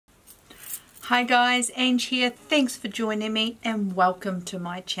Hi guys, Ange here. Thanks for joining me and welcome to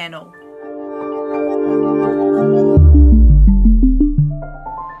my channel.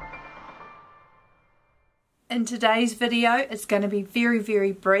 In today's video, it's going to be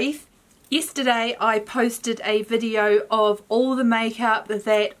very brief. Yesterday I posted a video of all the makeup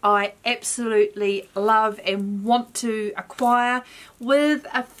that I absolutely love and want to acquire, with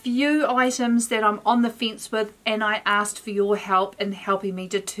a few items that I'm on the fence with, and I asked for your help in helping me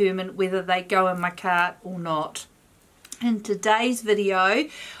determine whether they go in my cart or not. In today's video,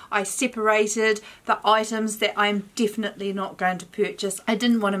 I separated the items that I'm definitely not going to purchase. I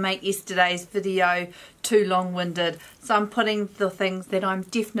didn't want to make yesterday's video too long-winded, so I'm putting the things that I'm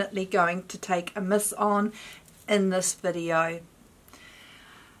definitely going to take a miss on in this video.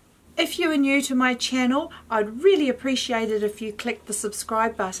 If you are new to my channel, I'd really appreciate it if you click the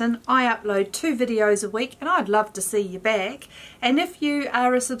subscribe button. I upload 2 videos a week and I'd love to see you back. And if you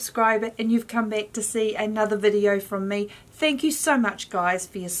are a subscriber and you've come back to see another video from me, thank you so much guys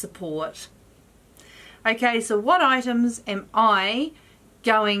for your support. Okay, so what items am I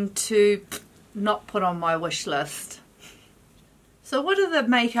going to not put on my wish list? So what are the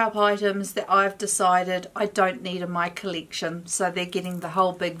makeup items that I've decided I don't need in my collection, so they're getting the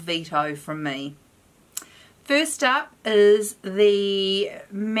whole big veto from me? First up is the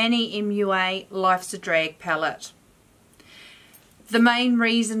Mani MUA Life's a Drag palette. The main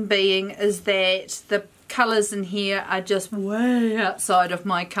reason being is that the colours in here are just way outside of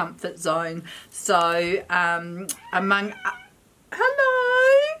my comfort zone. So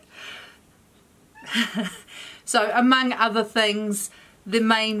So among other things, the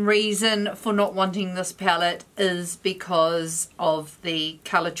main reason for not wanting this palette is because of the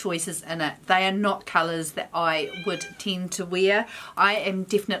colour choices in it. They are not colours that I would tend to wear. I am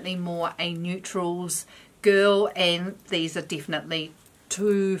definitely more a neutrals girl, and these are definitely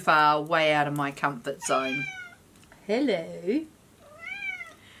too far way out of my comfort zone. Hello.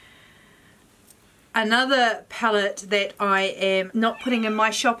 Another palette that I am not putting in my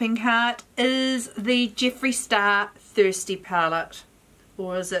shopping cart is the Jeffree Star Thirsty palette.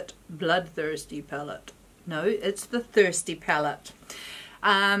 Or is it Bloodthirsty palette? No, it's the Thirsty palette.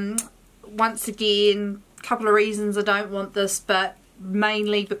 Once again, a couple of reasons I don't want this, but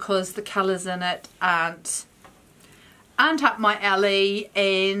mainly because the colours in it aren't up my alley,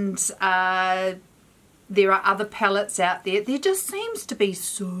 and there are other palettes out there. There just seems to be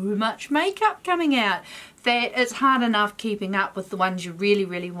so much makeup coming out that it's hard enough keeping up with the ones you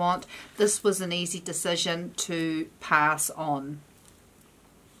really want. This was an easy decision to pass on.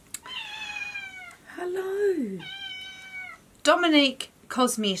 Hello. Dominique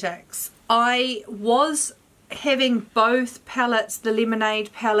Cosmetics. I was having both palettes, the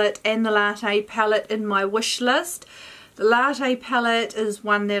Lemonade palette and the Latte palette, in my wish list. The Latte palette is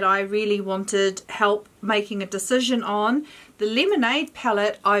one that I really wanted help making a decision on. The Lemonade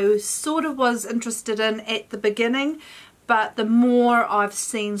palette I sort of was interested in at the beginning, but the more I've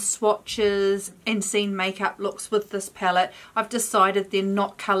seen swatches and seen makeup looks with this palette, I've decided they're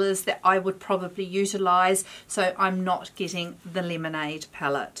not colours that I would probably utilise, so I'm not getting the Lemonade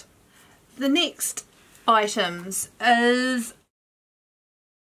palette. The next items is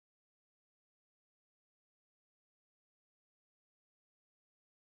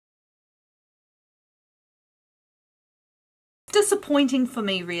disappointing for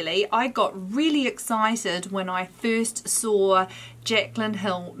me, really. I got really excited when I first saw Jaclyn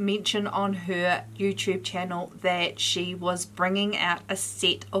Hill mention on her YouTube channel that she was bringing out a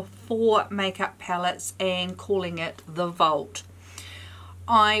set of 4 makeup palettes and calling it the Vault.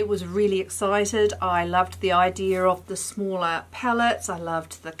 I was really excited. I loved the idea of the smaller palettes. I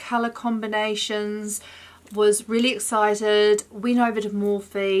loved the colour combinations. Was really excited. Went over to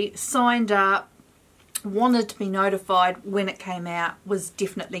Morphe, signed up, wanted to be notified when it came out, was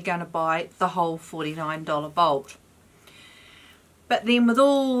definitely going to buy the whole $49 Vault. But then with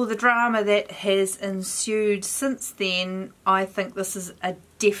all the drama that has ensued since then, I think this is a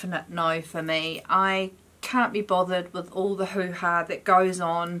definite no for me. I can't be bothered with all the hoo-ha that goes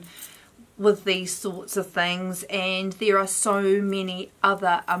on with these sorts of things, and there are so many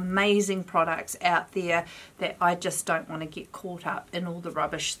other amazing products out there that I just don't want to get caught up in all the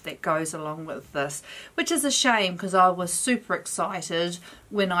rubbish that goes along with this, which is a shame because I was super excited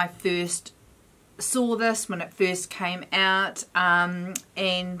when I first saw this, when it first came out,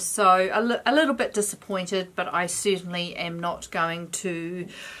 and so a little bit disappointed, but I certainly am not going to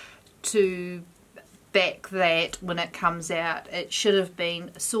back that when it comes out. It should have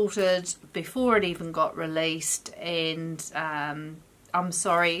been sorted before it even got released, and I'm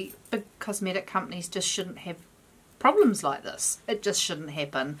sorry, big cosmetic companies just shouldn't have problems like this. It just shouldn't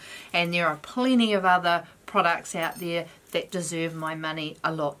happen. And there are plenty of other products out there that deserve my money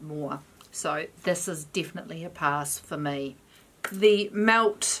a lot more. So this is definitely a pass for me. The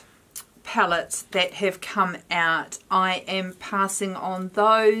melt palettes that have come out, I am passing on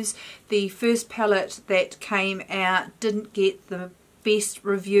those. The first palette that came out didn't get the best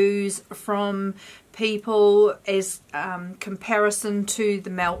reviews from people as comparison to the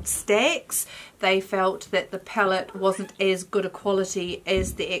melt stacks. They felt that the palette wasn't as good a quality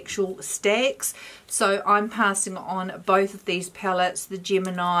as the actual stacks, so I'm passing on both of these palettes, the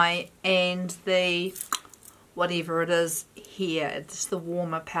Gemini and the whatever it is here. It's the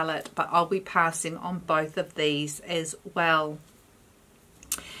warmer palette, but I'll be passing on both of these as well.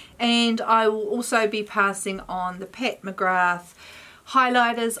 And I will also be passing on the Pat McGrath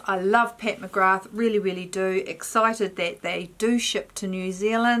highlighters. I love Pat McGrath, really do. Excited that they do ship to New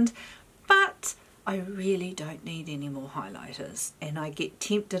Zealand, but I really don't need any more highlighters, and I get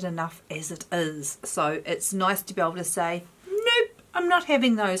tempted enough as it is. So it's nice to be able to say, nope, I'm not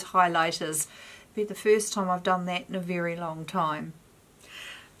having those highlighters. It'll be the first time I've done that in a very long time.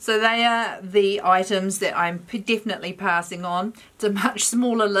 So they are the items that I'm definitely passing on. It's a much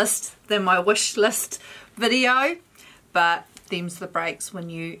smaller list than my wish list video, but them's the breaks when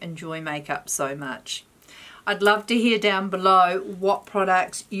you enjoy makeup so much. I'd love to hear down below what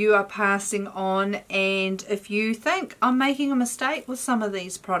products you are passing on, and if you think I'm making a mistake with some of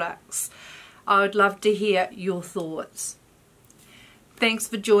these products. I would love to hear your thoughts. Thanks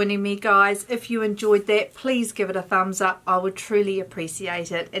for joining me, guys. If you enjoyed that, please give it a thumbs up. I would truly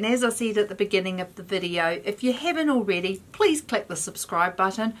appreciate it. And as I said at the beginning of the video, if you haven't already, please click the subscribe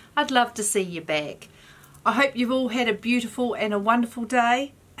button. I'd love to see you back. I hope you've all had a beautiful and a wonderful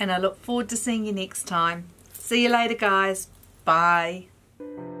day, and I look forward to seeing you next time. See you later, guys. Bye.